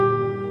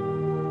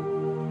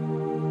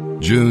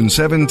June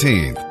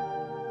 17th.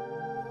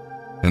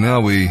 And now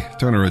we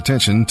turn our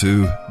attention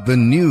to the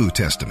New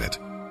Testament.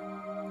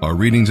 Our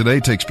reading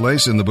today takes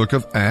place in the book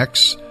of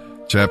Acts,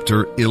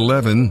 chapter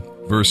 11,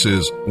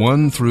 verses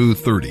 1 through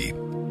 30,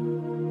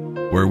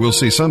 where we'll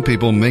see some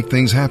people make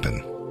things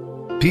happen.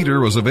 Peter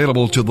was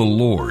available to the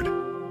Lord,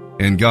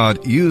 and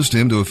God used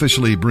him to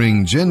officially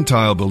bring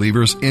Gentile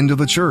believers into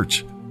the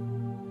church.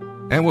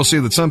 And we'll see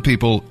that some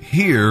people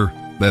hear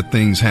that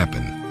things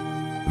happen.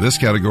 This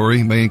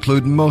category may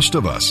include most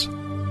of us.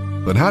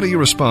 But how do you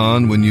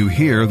respond when you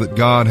hear that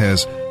God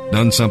has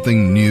done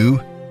something new?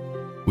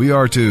 We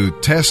are to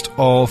test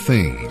all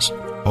things,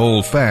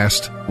 hold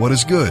fast what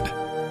is good.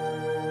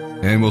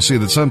 And we'll see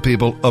that some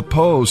people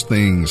oppose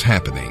things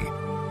happening.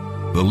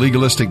 The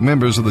legalistic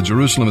members of the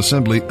Jerusalem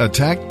assembly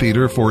attacked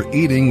Peter for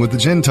eating with the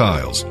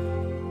Gentiles.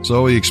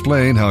 So he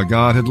explained how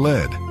God had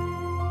led.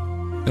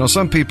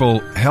 Some people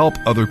help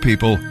other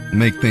people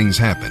make things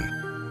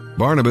happen.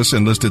 Barnabas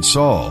enlisted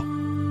Saul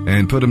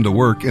and put him to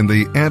work in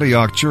the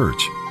Antioch church,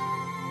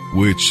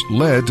 which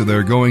led to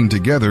their going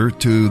together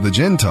to the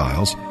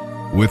Gentiles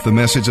with the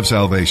message of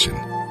salvation.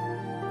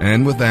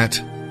 And with that,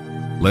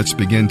 let's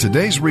begin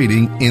today's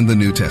reading in the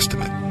New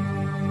Testament.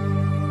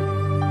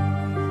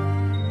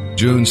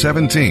 June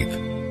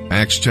 17th,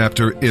 Acts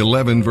chapter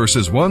 11,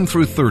 verses 1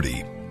 through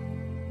 30.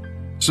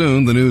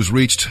 Soon the news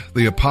reached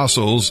the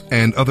apostles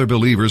and other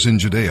believers in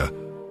Judea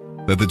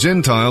that the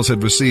Gentiles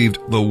had received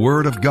the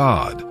word of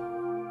God.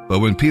 But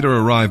when Peter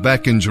arrived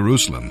back in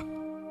Jerusalem,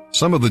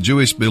 some of the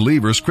Jewish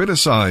believers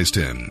criticized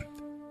him.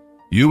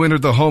 "You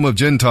entered the home of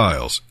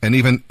Gentiles and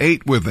even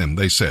ate with them,"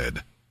 they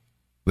said.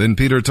 Then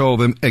Peter told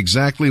them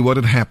exactly what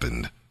had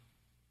happened.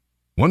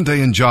 "One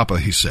day in Joppa,"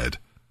 he said,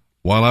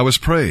 "while I was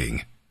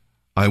praying,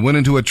 I went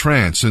into a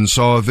trance and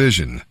saw a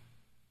vision.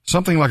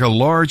 Something like a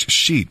large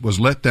sheet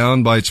was let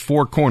down by its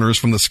four corners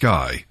from the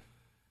sky,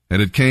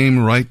 and it came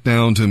right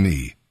down to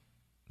me.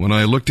 When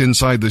I looked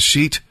inside the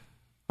sheet,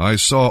 I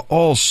saw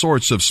all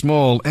sorts of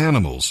small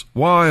animals,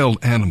 wild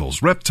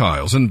animals,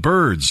 reptiles, and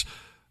birds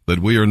that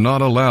we are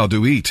not allowed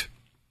to eat.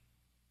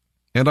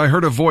 And I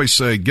heard a voice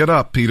say, 'Get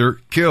up, Peter,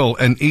 kill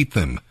and eat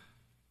them.'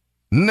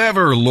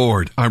 'Never,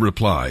 Lord,' I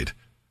replied.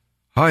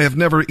 'I have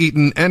never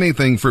eaten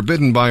anything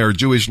forbidden by our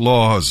Jewish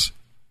laws.'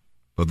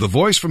 But the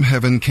voice from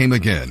heaven came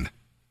again.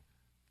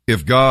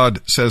 'If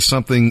God says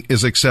something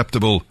is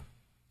acceptable,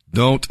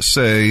 don't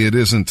say it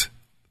isn't.'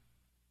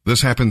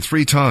 This happened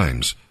 3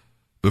 times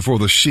before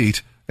the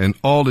sheet and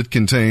all it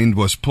contained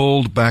was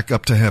pulled back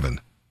up to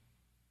heaven.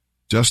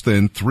 Just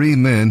then 3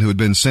 men who had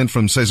been sent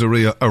from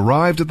Caesarea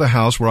arrived at the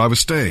house where I was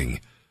staying.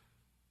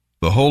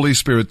 The Holy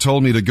Spirit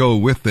told me to go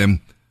with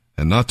them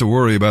and not to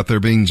worry about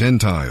their being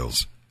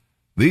Gentiles.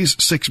 These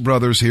 6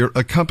 brothers here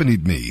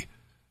accompanied me,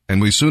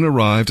 and we soon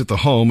arrived at the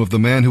home of the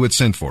man who had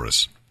sent for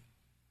us.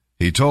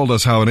 He told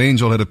us how an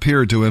angel had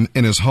appeared to him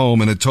in his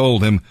home and had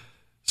told him,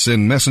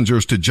 'Send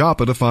messengers to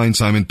Joppa to find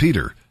Simon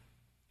Peter.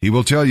 He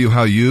will tell you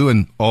how you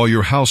and all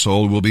your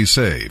household will be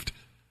saved.'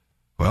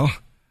 Well,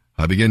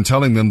 I began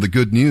telling them the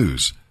good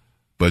news,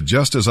 but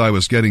just as I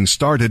was getting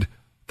started,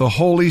 the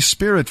Holy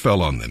Spirit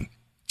fell on them,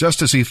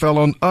 just as he fell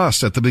on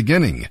us at the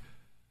beginning.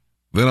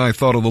 Then I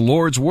thought of the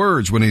Lord's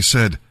words when he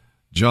said,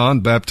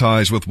 'John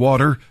baptized with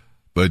water,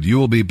 but you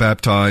will be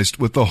baptized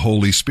with the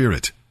Holy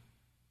Spirit.'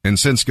 And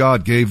since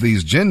God gave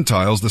these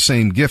Gentiles the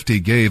same gift he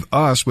gave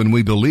us when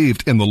we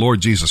believed in the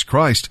Lord Jesus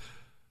Christ,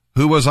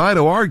 who was I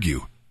to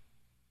argue?"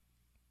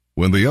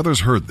 When the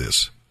others heard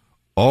this,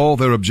 all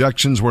their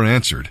objections were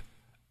answered,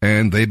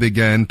 and they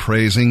began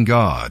praising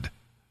God.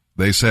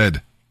 They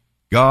said,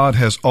 "God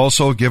has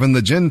also given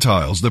the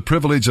Gentiles the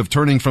privilege of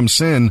turning from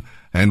sin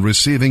and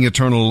receiving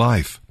eternal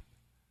life."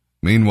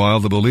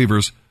 Meanwhile, the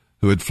believers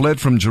who had fled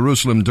from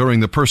Jerusalem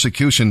during the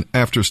persecution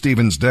after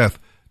Stephen's death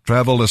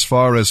traveled as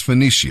far as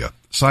Phoenicia,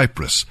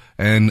 Cyprus,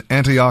 and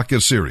Antioch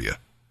of Syria.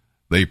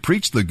 They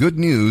preached the good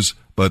news,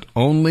 but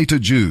only to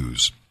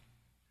Jews.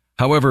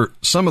 However,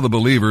 some of the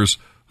believers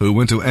who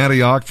went to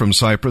Antioch from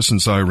Cyprus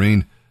and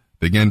Cyrene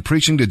began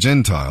preaching to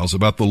Gentiles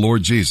about the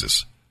Lord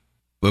Jesus.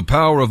 The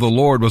power of the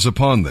Lord was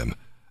upon them,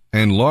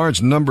 and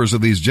large numbers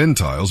of these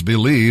Gentiles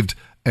believed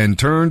and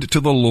turned to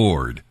the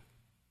Lord.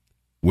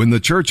 When the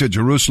church at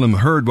Jerusalem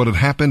heard what had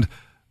happened,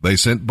 they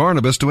sent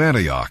Barnabas to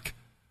Antioch.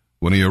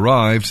 When he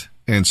arrived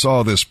and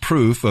saw this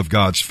proof of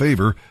God's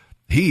favor,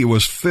 he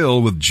was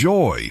filled with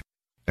joy,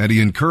 and he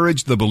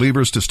encouraged the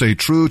believers to stay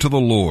true to the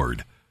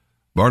Lord.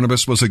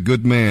 Barnabas was a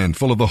good man,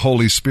 full of the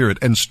Holy Spirit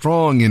and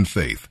strong in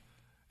faith,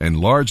 and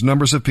large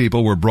numbers of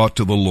people were brought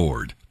to the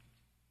Lord.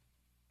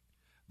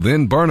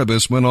 Then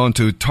Barnabas went on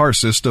to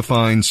Tarsus to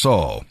find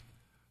Saul.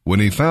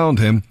 When he found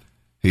him,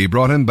 he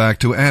brought him back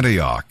to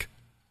Antioch.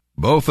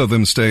 Both of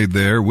them stayed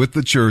there with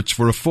the church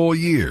for a full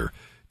year,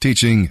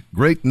 teaching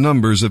great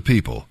numbers of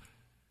people.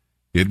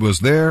 It was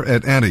there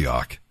at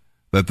Antioch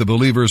that the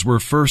believers were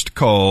first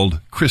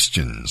called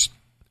Christians.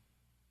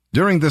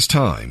 During this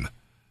time,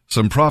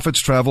 some prophets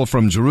traveled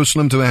from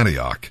Jerusalem to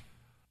Antioch.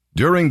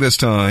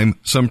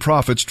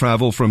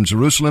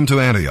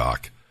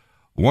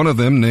 One of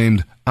them,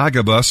 named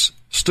Agabus,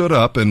 stood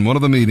up in one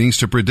of the meetings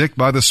to predict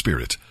by the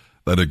Spirit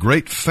that a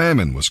great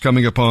famine was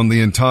coming upon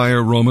the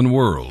entire Roman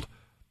world.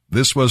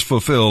 This was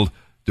fulfilled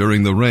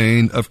during the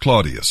reign of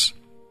Claudius.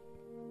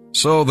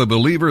 So the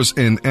believers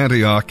in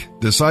Antioch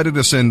decided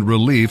to send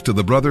relief to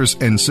the brothers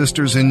and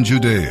sisters in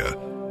Judea,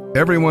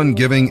 everyone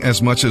giving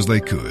as much as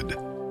they could.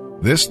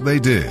 This they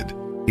did,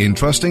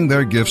 entrusting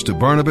their gifts to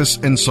Barnabas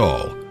and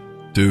Saul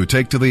to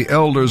take to the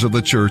elders of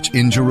the church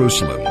in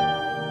Jerusalem.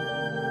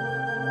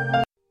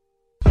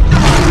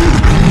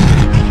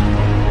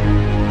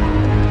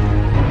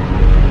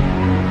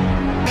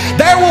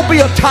 There will be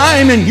a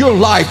time in your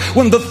life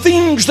when the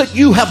things that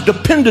you have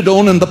depended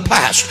on in the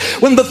past,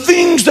 when the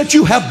things that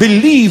you have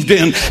believed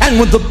in, and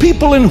when the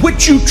people in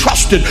which you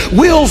trusted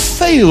will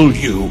fail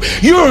you.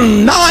 Your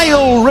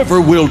Nile River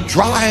will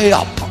dry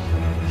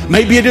up.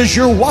 Maybe it is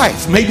your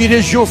wife, maybe it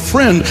is your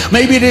friend,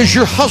 maybe it is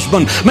your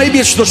husband, maybe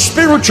it's the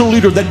spiritual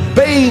leader that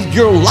bathed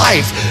your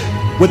life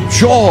with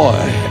joy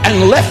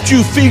and left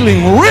you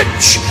feeling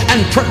rich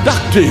and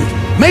productive.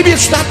 Maybe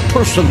it's that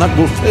person that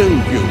will fail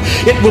you.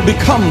 It will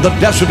become the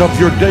desert of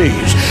your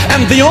days.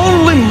 And the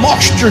only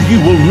moisture you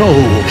will know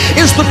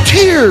is the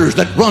tears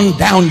that run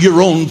down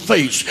your own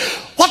face.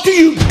 What do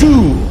you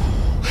do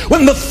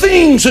when the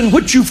things in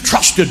which you've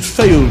trusted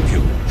fail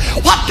you?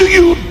 What do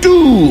you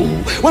do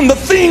when the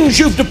things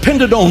you've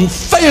depended on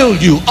fail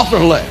you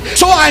utterly?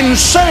 So I'm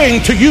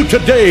saying to you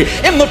today,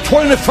 in the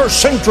 21st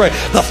century,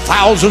 the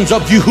thousands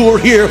of you who are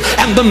here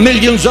and the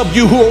millions of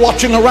you who are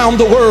watching around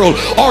the world,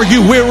 are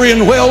you weary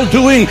in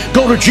well-doing?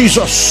 Go to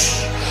Jesus.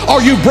 Are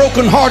you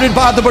brokenhearted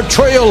by the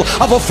betrayal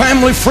of a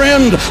family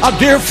friend, a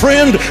dear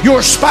friend,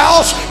 your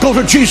spouse? Go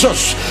to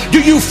Jesus.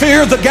 Do you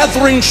fear the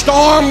gathering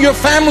storm your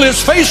family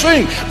is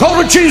facing? Go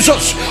to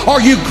Jesus.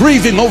 Are you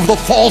grieving over the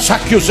false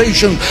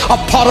accusation of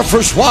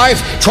Potiphar's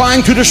wife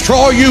trying to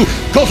destroy you?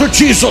 Go to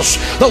Jesus.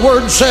 The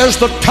word says,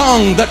 the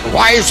tongue that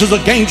rises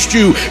against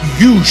you,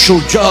 you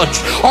shall judge.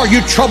 Are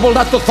you troubled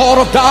at the thought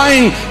of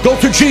dying? Go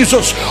to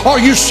Jesus. Are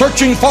you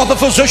searching for the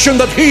physician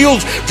that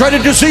heals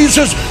dreaded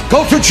diseases?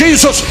 Go to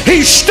Jesus.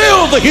 He's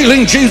still the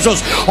healing Jesus.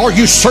 Are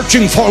you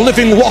searching for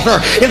living water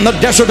in the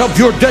desert of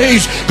your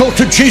days? Go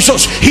to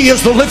Jesus. He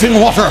is the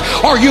living water.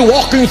 Are you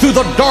walking through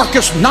the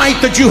darkest night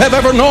that you have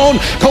ever known?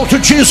 Go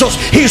to Jesus.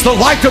 He's the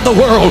light of the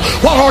world.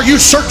 What are you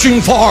searching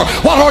for?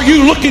 What are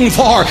you looking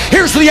for?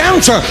 Here's the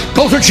answer.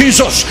 Go to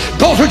Jesus.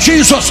 Go to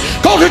Jesus.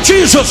 Go to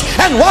Jesus.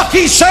 And what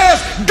he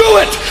says, do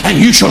it, and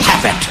you shall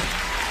have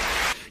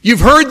it.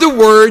 You've heard the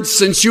words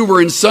since you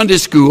were in Sunday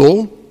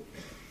school.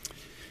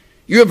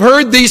 You have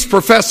heard these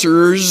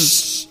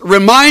professors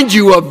remind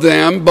you of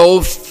them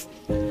both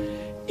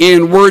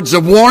in words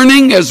of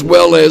warning as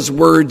well as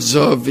words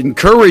of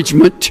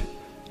encouragement,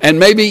 and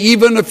maybe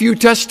even a few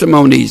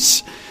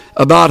testimonies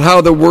about how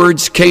the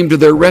words came to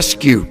their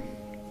rescue.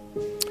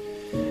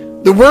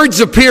 The words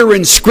appear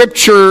in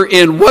Scripture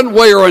in one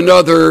way or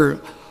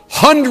another.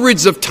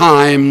 Hundreds of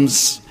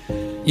times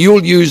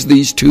you'll use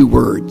these two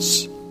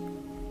words,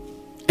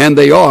 and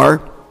they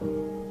are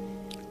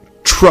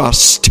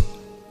trust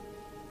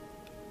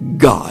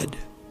God.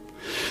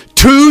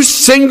 Two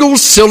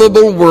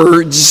single-syllable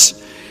words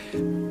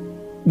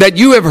that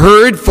you have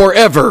heard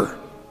forever,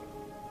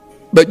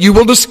 but you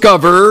will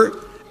discover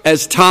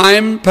as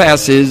time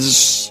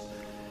passes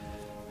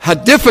how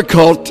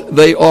difficult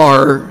they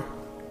are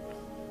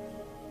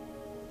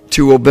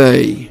to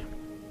obey.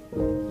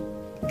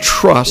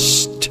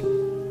 Trust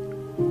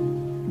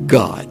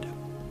God.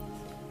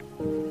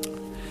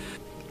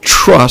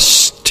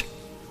 Trust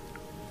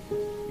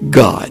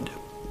God.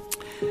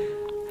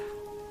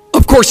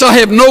 Of course, I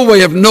have no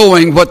way of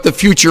knowing what the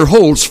future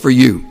holds for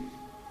you.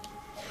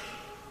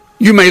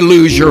 You may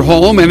lose your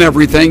home and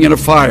everything in a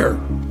fire.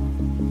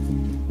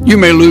 You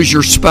may lose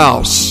your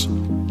spouse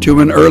to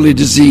an early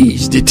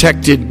disease,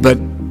 detected but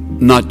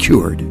not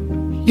cured.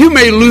 You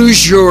may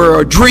lose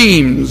your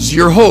dreams,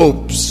 your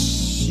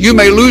hopes. You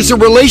may lose a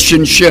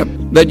relationship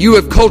that you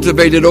have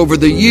cultivated over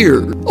the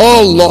year.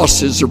 All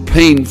losses are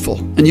painful,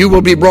 and you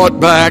will be brought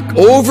back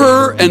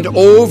over and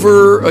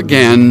over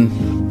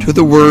again to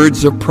the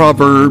words of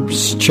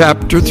Proverbs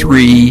chapter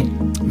 3,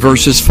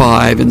 verses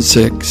 5 and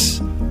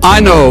 6. I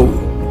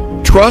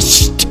know,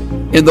 trust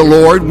in the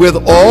Lord with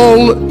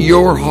all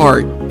your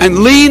heart, and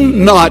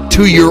lean not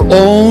to your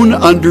own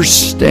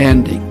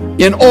understanding.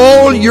 In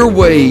all your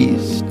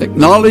ways,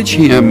 acknowledge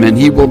him, and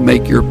he will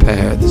make your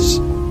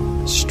paths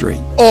straight.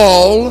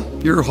 All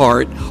your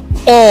heart,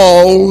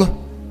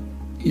 all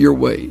your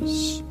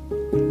ways.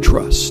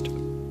 Trust.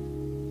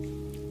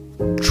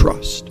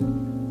 Trust.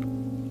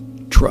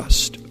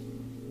 Trust.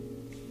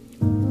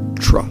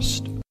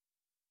 Trust.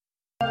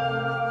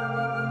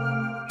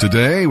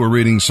 Today we're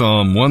reading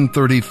Psalm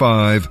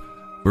 135,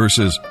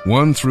 verses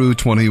 1 through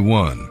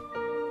 21.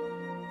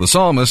 The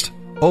psalmist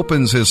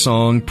opens his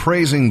song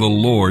praising the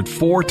Lord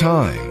 4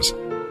 times,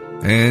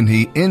 and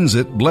he ends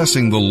it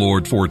blessing the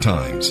Lord 4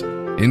 times.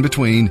 In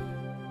between,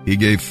 he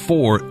gave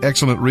 4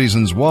 excellent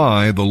reasons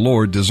why the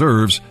Lord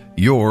deserves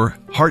your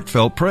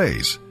heartfelt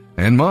praise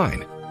and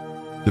mine.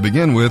 To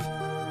begin with,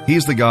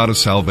 he's the God of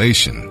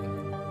salvation.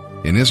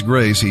 In His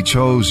grace, He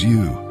chose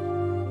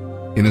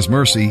you. In His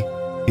mercy,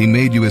 He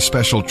made you His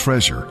special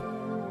treasure.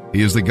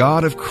 He is the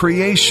God of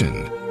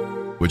creation,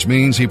 which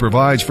means He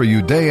provides for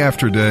you day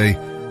after day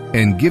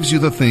and gives you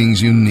the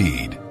things you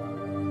need.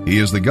 He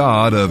is the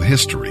God of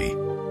history.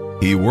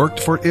 He worked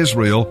for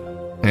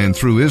Israel and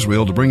through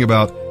Israel to bring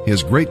about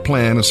His great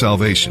plan of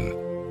salvation.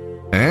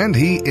 And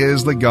He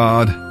is the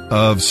God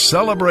of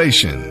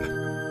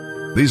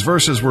celebration. These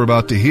verses we're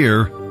about to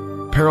hear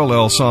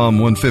parallel Psalm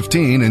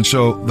 115 and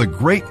show the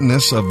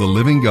greatness of the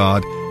living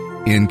God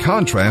in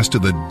contrast to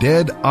the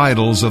dead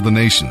idols of the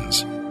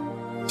nations.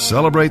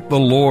 Celebrate the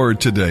Lord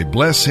today.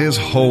 Bless His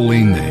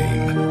holy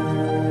name.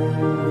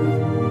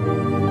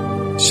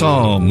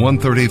 Psalm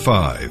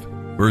 135,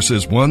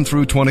 verses 1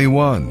 through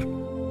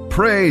 21.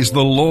 Praise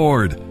the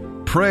Lord.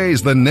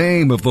 Praise the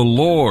name of the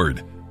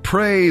Lord.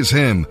 Praise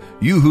Him,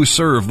 you who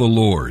serve the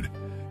Lord.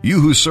 You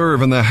who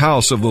serve in the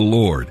house of the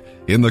Lord,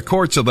 in the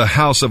courts of the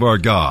house of our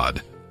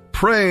God.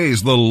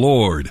 Praise the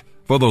Lord,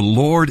 for the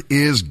Lord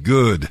is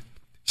good.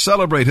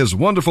 Celebrate His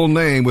wonderful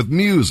name with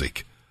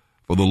music,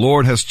 for the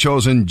Lord has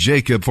chosen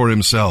Jacob for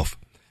Himself,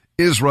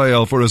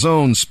 Israel for His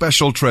own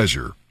special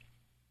treasure.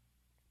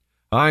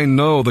 I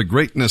know the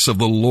greatness of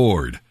the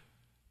Lord,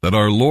 that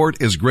our Lord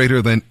is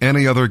greater than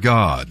any other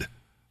God.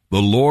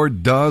 The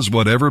Lord does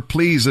whatever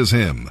pleases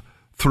Him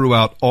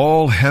throughout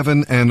all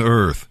heaven and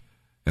earth,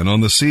 and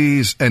on the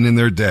seas and in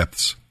their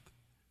depths.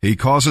 He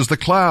causes the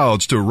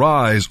clouds to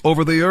rise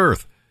over the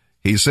earth.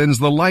 He sends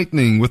the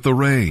lightning with the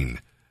rain,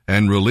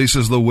 and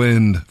releases the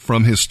wind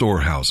from His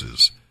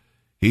storehouses.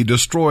 He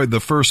destroyed the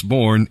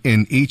firstborn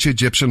in each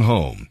Egyptian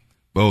home,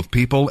 both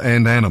people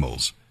and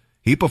animals.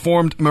 He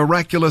performed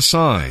miraculous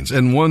signs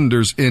and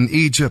wonders in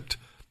Egypt.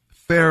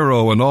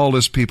 Pharaoh and all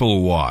his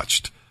people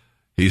watched.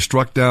 He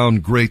struck down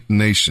great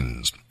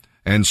nations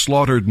and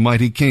slaughtered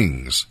mighty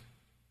kings.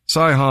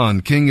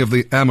 Sihon, king of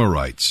the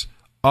Amorites,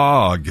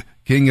 Og,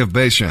 king of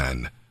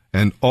Bashan,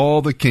 and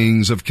all the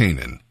kings of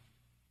Canaan.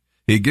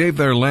 He gave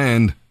their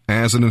land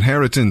as an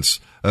inheritance,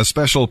 a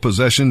special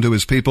possession to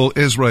His people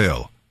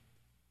Israel.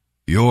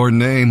 Your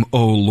name,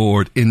 O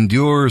Lord,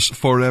 endures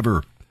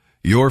forever.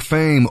 Your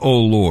fame, O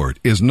Lord,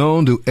 is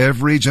known to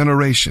every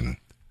generation.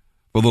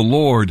 For the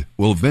Lord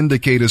will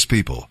vindicate His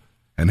people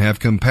and have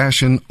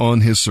compassion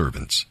on His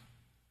servants.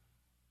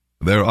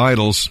 Their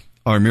idols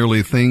are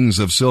merely things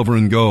of silver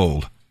and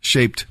gold,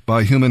 shaped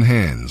by human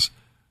hands.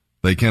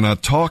 They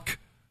cannot talk,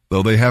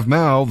 though they have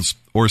mouths,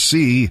 or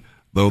see,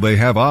 though they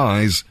have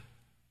eyes.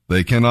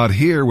 They cannot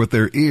hear with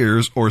their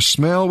ears or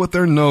smell with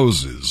their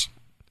noses.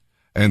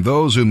 And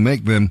those who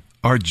make them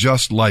are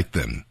just like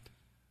them,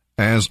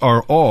 as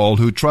are all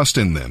who trust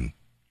in them.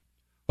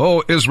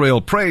 O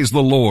Israel, praise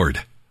the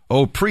Lord.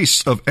 O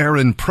priests of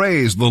Aaron,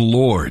 praise the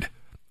Lord.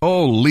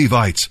 O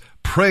Levites,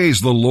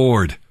 praise the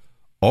Lord.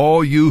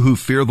 All you who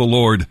fear the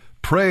Lord,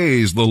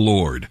 praise the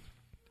Lord.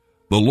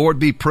 The Lord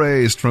be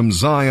praised from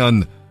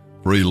Zion,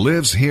 for He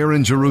lives here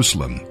in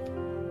Jerusalem.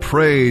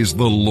 Praise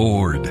the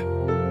Lord.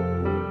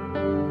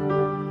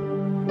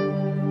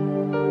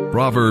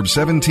 Proverbs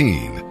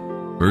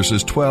 17,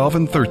 verses 12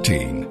 and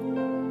 13.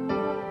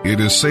 It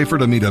is safer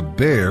to meet a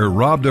bear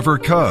robbed of her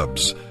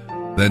cubs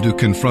than to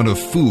confront a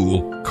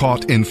fool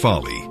caught in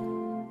folly.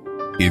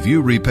 If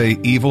you repay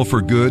evil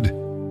for good,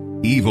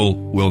 evil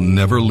will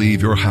never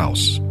leave your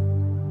house.